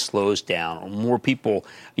economy slows down or more people,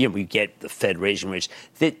 we get the Fed raising rates,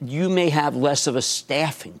 that you may have less of a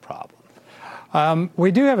staffing problem?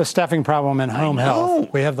 We do have a staffing problem in home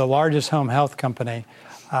health. We have the largest home health company.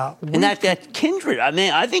 And that Kindred, I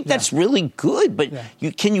mean, I think that's really good, but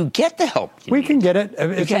can you get the help? We can get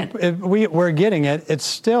it. We're getting it. It's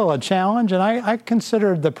still a challenge, and I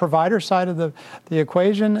consider the provider side of the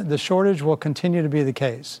equation, the shortage will continue to be the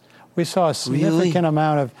case. We saw a significant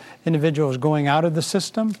amount of individuals going out of the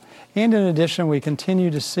system, and in addition, we continue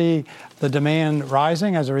to see the demand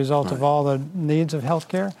rising as a result of all the needs of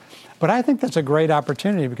healthcare. But I think that's a great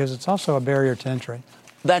opportunity because it's also a barrier to entry.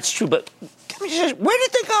 That's true, but Where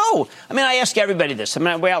did they go? I mean, I ask everybody this. I mean,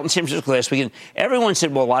 I was out in San Francisco last week, and everyone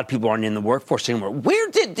said, well, a lot of people aren't in the workforce anymore. Where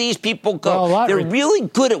did these people go? Well, they're really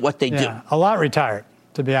good at what they do. A lot retired,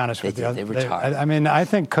 to be honest with you. They retired. I mean, I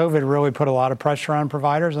think COVID really put a lot of pressure on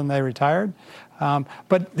providers, and they retired.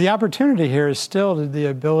 But the opportunity here is still the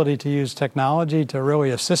ability to use technology to really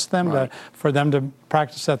assist them, for them to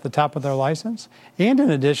practice at the top of their license. And in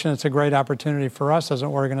addition, it's a great opportunity for us as an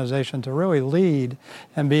organization to really lead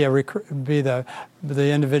and be the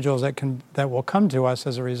individuals that will come to us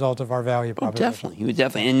as a result of our value proposition.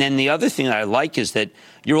 Definitely. And then the other thing that I like is that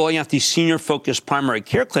you're rolling out these senior-focused primary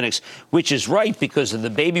care clinics, which is right because of the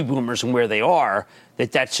baby boomers and where they are,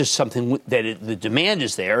 that's just something that the demand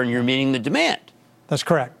is there, and you're meeting the demand. That's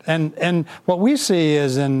correct. And what we see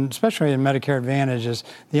is, especially in Medicare Advantage, is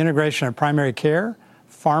the integration of primary care,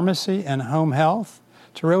 pharmacy, and home health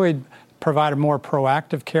to really provide a more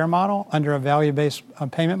proactive care model under a value-based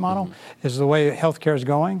payment model is the way healthcare is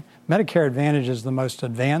going. Medicare Advantage is the most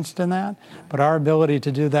advanced in that, but our ability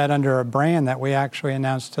to do that under a brand that we actually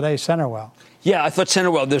announced today, CenterWell. Yeah, I thought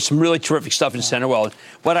CenterWell, there's some really terrific stuff in CenterWell.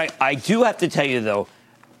 What I do have to tell you, though,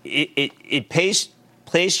 it plays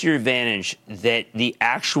to your advantage that the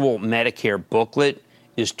actual Medicare booklet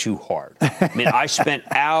is too hard. I mean, I spent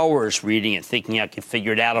hours reading it, thinking I could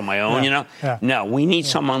figure it out on my own, Yeah. No, we need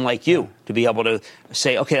someone like you to be able to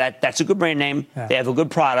say, okay, that's a good brand name. Yeah. They have a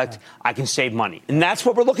good product. I can save money. And that's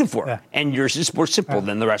what we're looking for. Yeah. And yours is more simple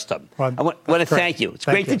than the rest of them. Well, I want to thank you. It's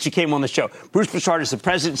great that you came on the show. Bruce Broussard is the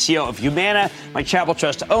president and CEO of Humana. My Charitable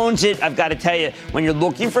Trust owns it. I've got to tell you, when you're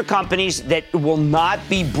looking for companies that will not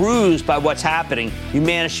be bruised by what's happening,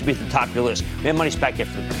 Humana should be at the top of your list. Man, money's back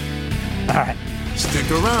after the break. All right.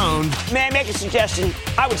 Stick around. May I make a suggestion?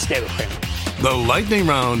 I would stay with Cramer. The lightning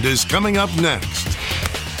round is coming up next.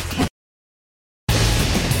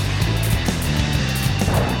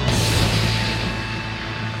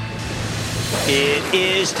 It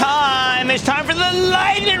is time. It's time for the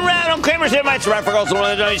lightning round. I'm Cramer's here. It's right for also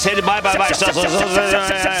you say bye. Play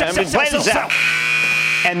this out.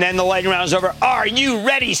 And then the lightning round is over. Are you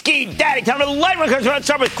ready, Ski Daddy? Time for the lightning round. Let's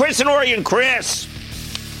start with Chris in Oregon. Chris.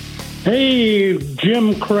 Hey,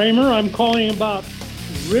 Jim Cramer. I'm calling about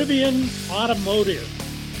Rivian Automotive.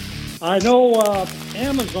 I know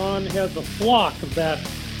Amazon has a flock of that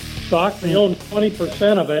stock. They own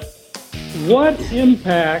 20% of it. What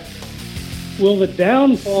impact will the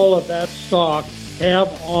downfall of that stock have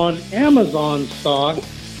on Amazon stock?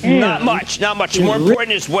 Not much. More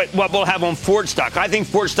important is what we'll have on Ford stock. I think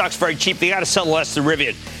Ford stock's very cheap. They got to sell less than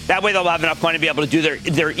Rivian. That way they'll have enough money to be able to do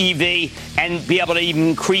their EV and be able to even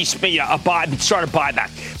increase, start a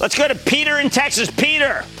buyback. Let's go to Peter in Texas.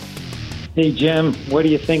 Peter. Hey, Jim, what do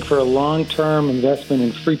you think for a long-term investment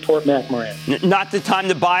in Freeport-McMoRan? Not the time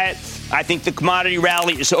to buy it. I think the commodity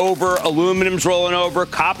rally is over. Aluminum's rolling over.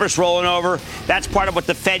 Copper's rolling over. That's part of what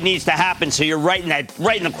the Fed needs to happen. So you're right in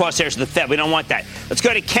the crosshairs of the Fed. We don't want that. Let's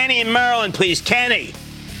go to Kenny in Maryland, please. Kenny.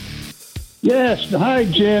 Yes. Hi,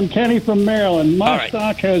 Jim. Kenny from Maryland. My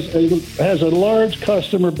stock has a large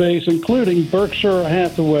customer base, including Berkshire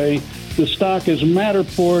Hathaway. The stock is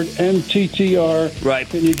Matterport, MTTR. Right.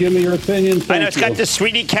 Can you give me your opinion? I know it's got the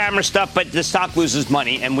 3D camera stuff, but the stock loses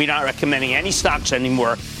money, and we're not recommending any stocks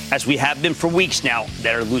anymore, as we have been for weeks now,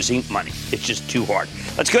 that are losing money. It's just too hard.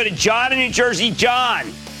 Let's go to John in New Jersey.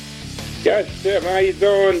 John. Yes, Jim. How you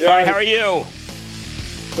doing, John? All right, how are you?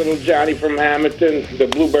 Little Johnny from Hamilton, the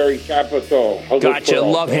Blueberry Capital. Gotcha.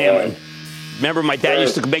 Love Hamilton. Remember, my dad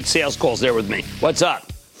used to make sales calls there with me. What's up?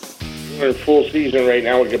 We're in full season right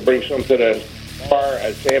now. We can bring some to the bar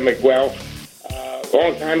at San Miguel. A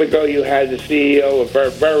long time ago, you had the CEO of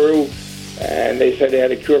Veru, and they said they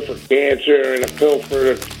had a cure for cancer and a pill for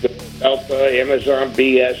the Delta, Amazon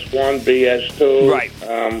BS1, BS2. Right.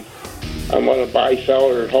 I'm going to buy, sell,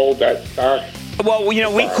 or hold that stock. Well,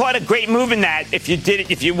 we caught a great move in that.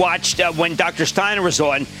 If you watched when Dr. Steiner was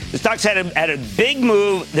on, the stocks had a big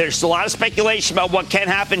move. There's a lot of speculation about what can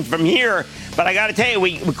happen from here. But I got to tell you,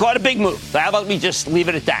 we caught a big move. So how about we just leave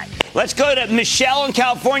it at that? Let's go to Michelle in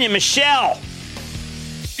California. Michelle.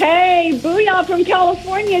 Hey, booyah from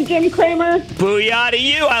California, Jim Cramer. Booyah to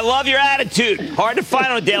you. I love your attitude. Hard to find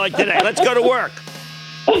on a day like today. Let's go to work.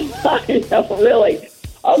 I know, really.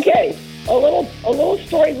 Okay, a little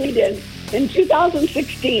story lead in. In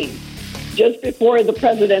 2016, just before the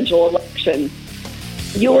presidential election,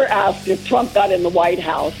 you were asked if Trump got in the White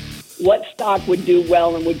House, what stock would do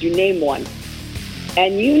well, and would you name one?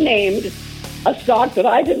 And you named a stock that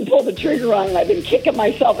I didn't pull the trigger on, and I've been kicking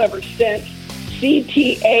myself ever since,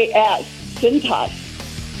 CTAS,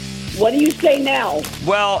 Cintas. What do you say now?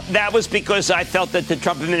 Well, that was because I felt that the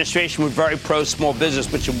Trump administration was very pro-small business,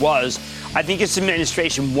 which it was. I think this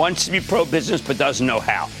administration wants to be pro-business but doesn't know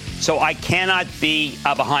how. So I cannot be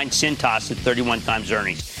behind Cintas at 31 times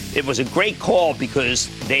earnings. It was a great call because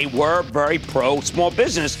they were very pro-small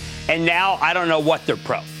business, and now I don't know what they're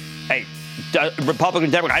pro. Hey,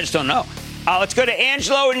 Republican, Democrat, I just don't know. Let's go to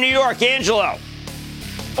Angelo in New York. Angelo.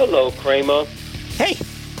 Hello, Cramer. Hey.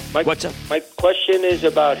 What's up? My question is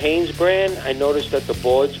about Hanes brand. I noticed that the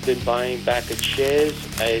board's been buying back its shares.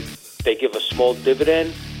 They give a small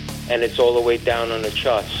dividend, and it's all the way down on the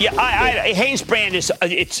charts. Yeah, Hanes brand is,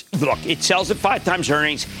 it sells at 5 times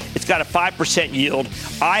earnings. It's got a 5% yield.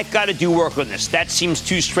 I've got to do work on this. That seems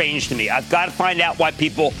too strange to me. I've got to find out why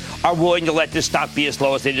people are willing to let this stock be as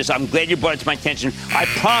low as it is. I'm glad you brought it to my attention. I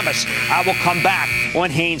promise I will come back on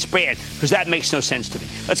Hanes brand because that makes no sense to me.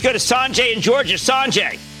 Let's go to Sanjay in Georgia.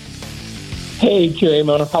 Sanjay. Hey,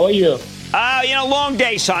 Cramer, how are you? Long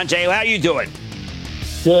day, Sanjay. How are you doing?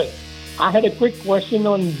 Good. I had a quick question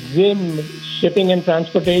on Zim, shipping and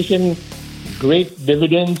transportation. Great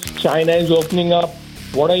dividends. China is opening up.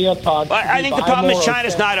 What are your thoughts? I think the problem is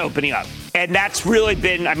China's not opening up. And that's really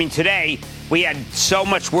been, today we had so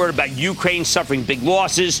much word about Ukraine suffering big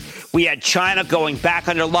losses. We had China going back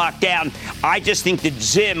under lockdown. I just think that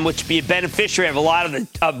Zim, which would be a beneficiary of a lot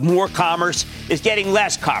of more commerce, is getting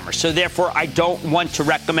less commerce. So therefore, I don't want to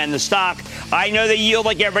recommend the stock. I know they yield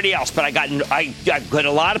like everybody else, but I got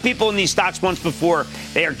a lot of people in these stocks once before.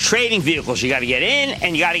 They are trading vehicles. You got to get in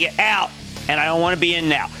and you got to get out. And I don't want to be in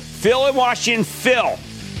now. Phil in Washington. Phil.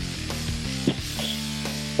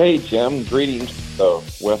 Hey, Jim. Greetings,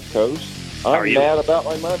 West Coast. I'm mad about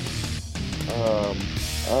my money.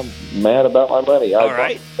 I'm mad about my money. All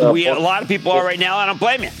right. A lot of people are right now. I don't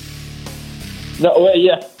blame you. No, well,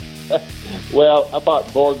 yeah. Well, I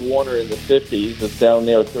bought Borg Warner in the 50s. It's down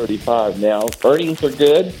there 35 now. Earnings are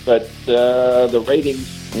good, but the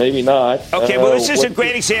ratings, maybe not. Okay, well, this is a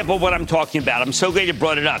great example of what I'm talking about. I'm so glad you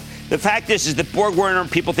brought it up. The fact is that Borg Warner,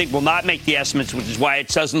 people think, will not make the estimates, which is why it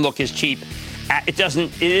doesn't look as cheap. It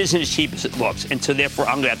isn't as cheap as it looks. And so, therefore,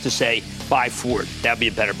 I'm going to have to say buy Ford. That would be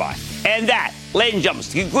a better buy. And that, ladies and gentlemen,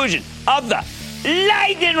 is the conclusion of the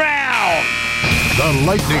Lightning Round. The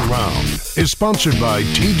Lightning Round is sponsored by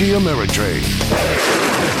TD Ameritrade.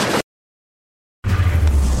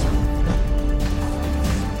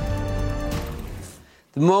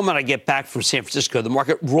 The moment I get back from San Francisco, the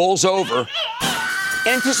market rolls over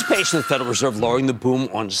in anticipation of the Federal Reserve lowering the boom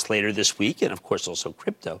on us later this week, and, of course, also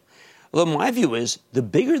crypto. Although my view is the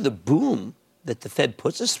bigger the boom that the Fed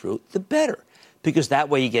puts us through, the better, because that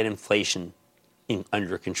way you get inflation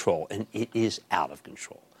under control, and it is out of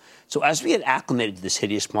control. So as we get acclimated to this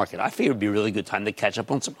hideous market, I figure it would be a really good time to catch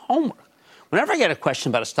up on some homework. Whenever I get a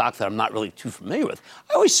question about a stock that I'm not really too familiar with,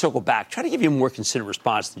 I always circle back, try to give you a more considered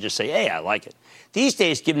response than just say, hey, I like it. These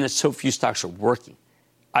days, given that so few stocks are working,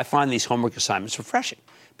 I find these homework assignments refreshing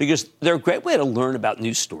because they're a great way to learn about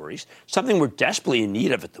news stories, something we're desperately in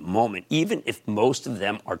need of at the moment, even if most of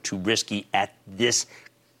them are too risky at this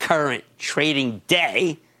current trading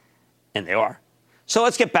day, and they are. So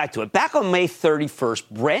let's get back to it. Back on May 31st,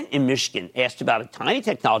 Brent in Michigan asked about a tiny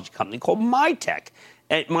technology company called Mitek.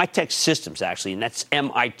 Mitek Systems, actually, and that's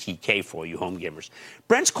M-I-T-K for all you home gamers.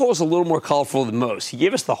 Brent's call is a little more colorful than most. He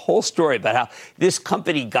gave us the whole story about how this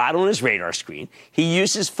company got on his radar screen. He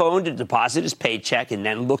used his phone to deposit his paycheck and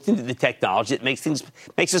then looked into the technology that makes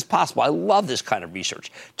this possible. I love this kind of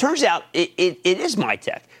research. Turns out it is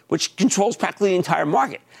Mitek, which controls practically the entire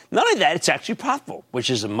market. Not only that, it's actually profitable, which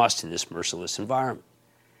is a must in this merciless environment.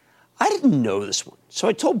 I didn't know this one, so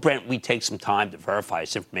I told Brent we'd take some time to verify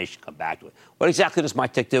this information, come back to it. What exactly does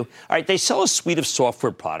Mitek do? All right, they sell a suite of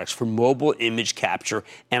software products for mobile image capture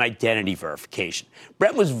and identity verification.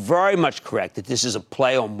 Brent was very much correct that this is a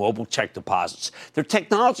play on mobile check deposits. Their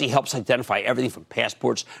technology helps identify everything from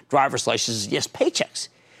passports, driver's licenses, yes, paychecks.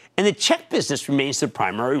 And the check business remains their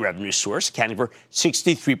primary revenue source, accounting for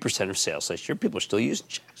 63% of sales last year. People are still using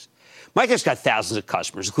checks. Mitek's got thousands of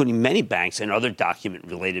customers, including many banks and other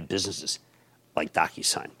document-related businesses, like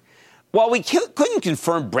DocuSign. While we couldn't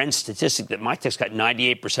confirm Brent's statistic that Mitek's got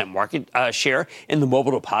 98% market share in the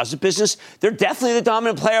mobile deposit business, they're definitely the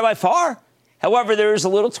dominant player by far. However, there is a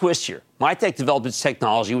little twist here. Mitek developed its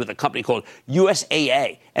technology with a company called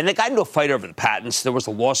USAA, and they got into a fight over the patents. There was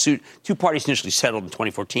a lawsuit. Two parties initially settled in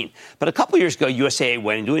 2014. But a couple years ago, USAA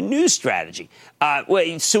went into a new strategy,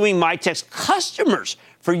 suing Mitek's customers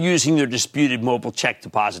for using their disputed mobile check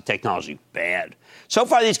deposit technology. Bad. So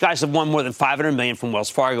far, these guys have won more than $500 million from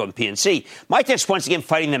Wells Fargo and PNC. Mitek's once again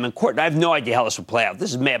fighting them in court, and I have no idea how this will play out.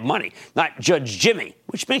 This is mad money, not Judge Jimmy,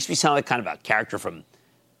 which makes me sound like kind of a character from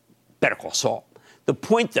Better Call Saul. The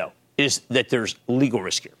point, though, is that there's legal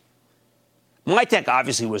risk here. Mitek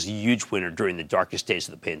obviously was a huge winner during the darkest days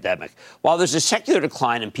of the pandemic. While there's a secular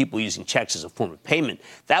decline in people using checks as a form of payment,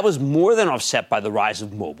 that was more than offset by the rise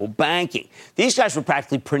of mobile banking. These guys were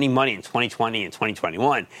practically printing money in 2020 and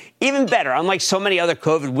 2021. Even better, unlike so many other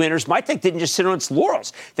COVID winners, Mitek didn't just sit on its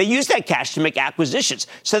laurels. They used that cash to make acquisitions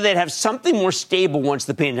so they'd have something more stable once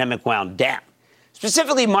the pandemic wound down.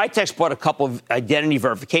 Specifically, Mitek's bought a couple of identity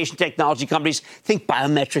verification technology companies. Think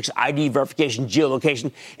biometrics, ID verification,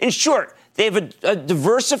 geolocation. In short, they've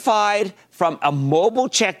diversified from a mobile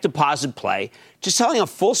check deposit play to selling a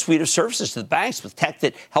full suite of services to the banks with tech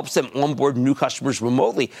that helps them onboard new customers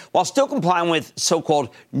remotely while still complying with so-called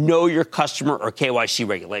Know Your Customer or KYC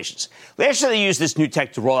regulations. Last year, they used this new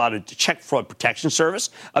tech to roll out a check fraud protection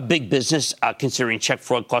service, a big business considering check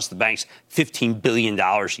fraud costs the banks $15 billion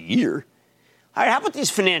a year. All right, how about these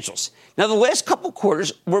financials? Now, the last couple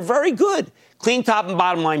quarters were very good. Clean top and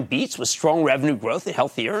bottom line beats with strong revenue growth and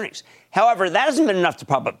healthy earnings. However, that hasn't been enough to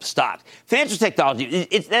prop up the stock. Financial technology,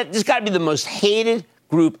 it's got to be the most hated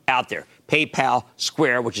group out there. PayPal,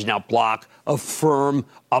 Square, which is now Block, Affirm,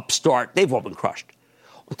 Upstart, they've all been crushed.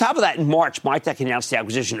 On top of that, in March, Mitek announced the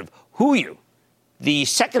acquisition of Huyu, the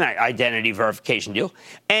second identity verification deal.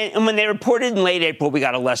 And when they reported in late April, we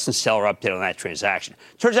got a less than stellar update on that transaction.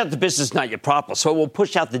 Turns out the business is not yet profitable, so it will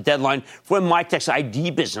push out the deadline for when Mitek's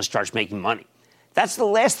ID business starts making money. That's the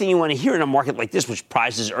last thing you want to hear in a market like this, which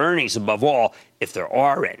prizes earnings above all, if there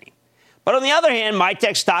are any. But on the other hand,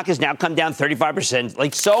 Mitek's stock has now come down 35%,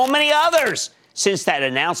 like so many others, since that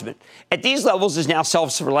announcement. At these levels, it now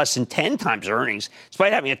sells for less than 10 times earnings,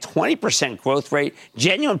 despite having a 20% growth rate,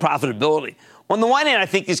 genuine profitability. On the one hand, I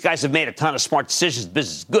think these guys have made a ton of smart decisions.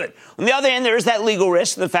 Business is good. On the other hand, there is that legal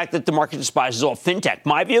risk and the fact that the market despises all fintech.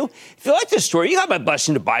 My view, if you like this story, you got my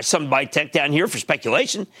blessing to buy some Mitek down here for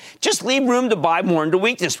speculation. Just leave room to buy more into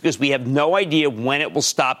weakness because we have no idea when it will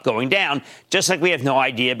stop going down, just like we have no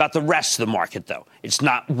idea about the rest of the market, though. It's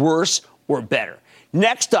not worse or better.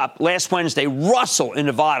 Next up, last Wednesday, Russell in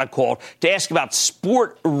Nevada called to ask about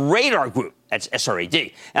Sportradar Group. That's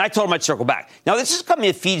SRAD. And I told him I'd circle back. Now, this is a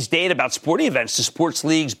company that feeds data about sporting events to sports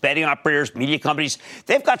leagues, betting operators, media companies.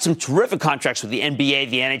 They've got some terrific contracts with the NBA,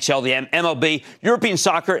 the NHL, the MLB, European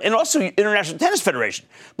soccer, and also International Tennis Federation.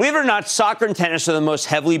 Believe it or not, soccer and tennis are the most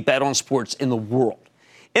heavily bet on sports in the world.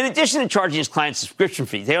 In addition to charging his clients subscription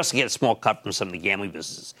fees, they also get a small cut from some of the gambling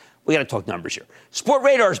businesses. We got to talk numbers here.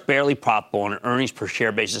 Sportradar is barely profitable on an earnings per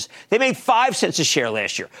share basis. They made 5 cents a share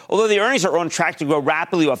last year. Although the earnings are on track to grow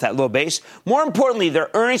rapidly off that low base, more importantly,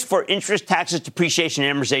 their earnings for interest, taxes, depreciation,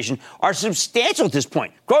 and amortization are substantial at this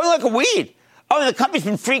point, growing like a weed. Oh, and the company's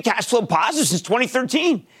been free cash flow positive since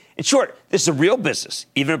 2013. In short, this is a real business,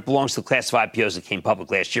 even if it belongs to the class of IPOs that came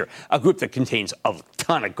public last year, a group that contains a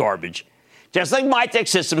ton of garbage. Just like Mitek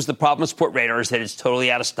Systems, the problem with Sportradar is that it's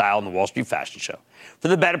totally out of style in the Wall Street fashion show. For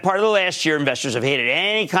the better part of the last year, investors have hated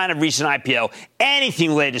any kind of recent IPO, anything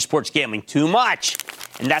related to sports gambling, too much.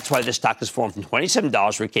 And that's why this stock has fallen from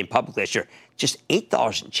 $27 where it came public last year, just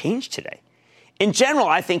 $8 and change today. In general,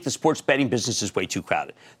 I think the sports betting business is way too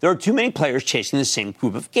crowded. There are too many players chasing the same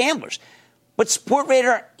group of gamblers. But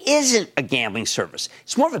Sportradar isn't a gambling service.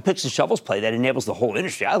 It's more of a picks and shovels play that enables the whole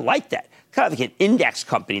industry. I like that. Kind of like an index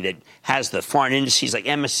company that has the foreign indices like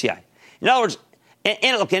MSCI. In other words,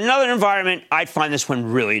 and look, in another environment, I'd find this one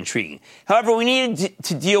really intriguing. However, we need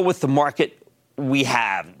to deal with the market we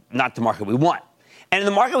have, not the market we want. And in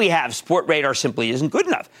the market we have, Sportradar simply isn't good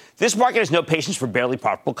enough. This market has no patience for barely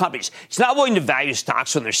profitable companies. It's not willing to value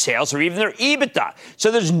stocks on their sales or even their EBITDA. So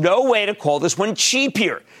there's no way to call this one cheap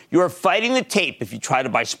here. You are fighting the tape if you try to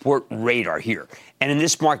buy Sportradar here. And in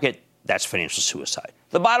this market, that's financial suicide.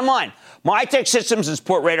 The bottom line, Mitek Systems and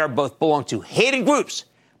Sportradar both belong to hated groups.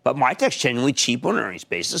 But Mitek's genuinely cheap on an earnings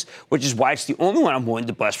basis, which is why it's the only one I'm willing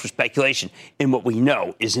to bless for speculation in what we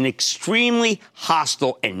know is an extremely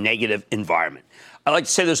hostile and negative environment. I like to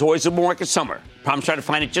say there's always a bull market somewhere. I'm trying to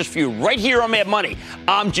find it just for you right here on Mad Money.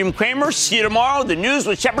 I'm Jim Cramer. See you tomorrow. The news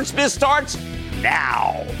with Shepard Smith starts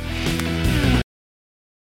now.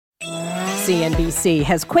 CNBC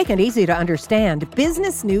has quick and easy to understand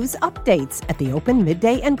business news updates at the open,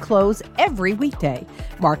 midday, and close every weekday.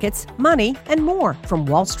 Markets, money, and more from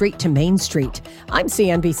Wall Street to Main Street. I'm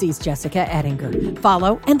CNBC's Jessica Ettinger.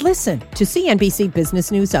 Follow and listen to CNBC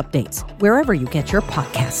Business News Updates wherever you get your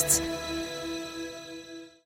podcasts.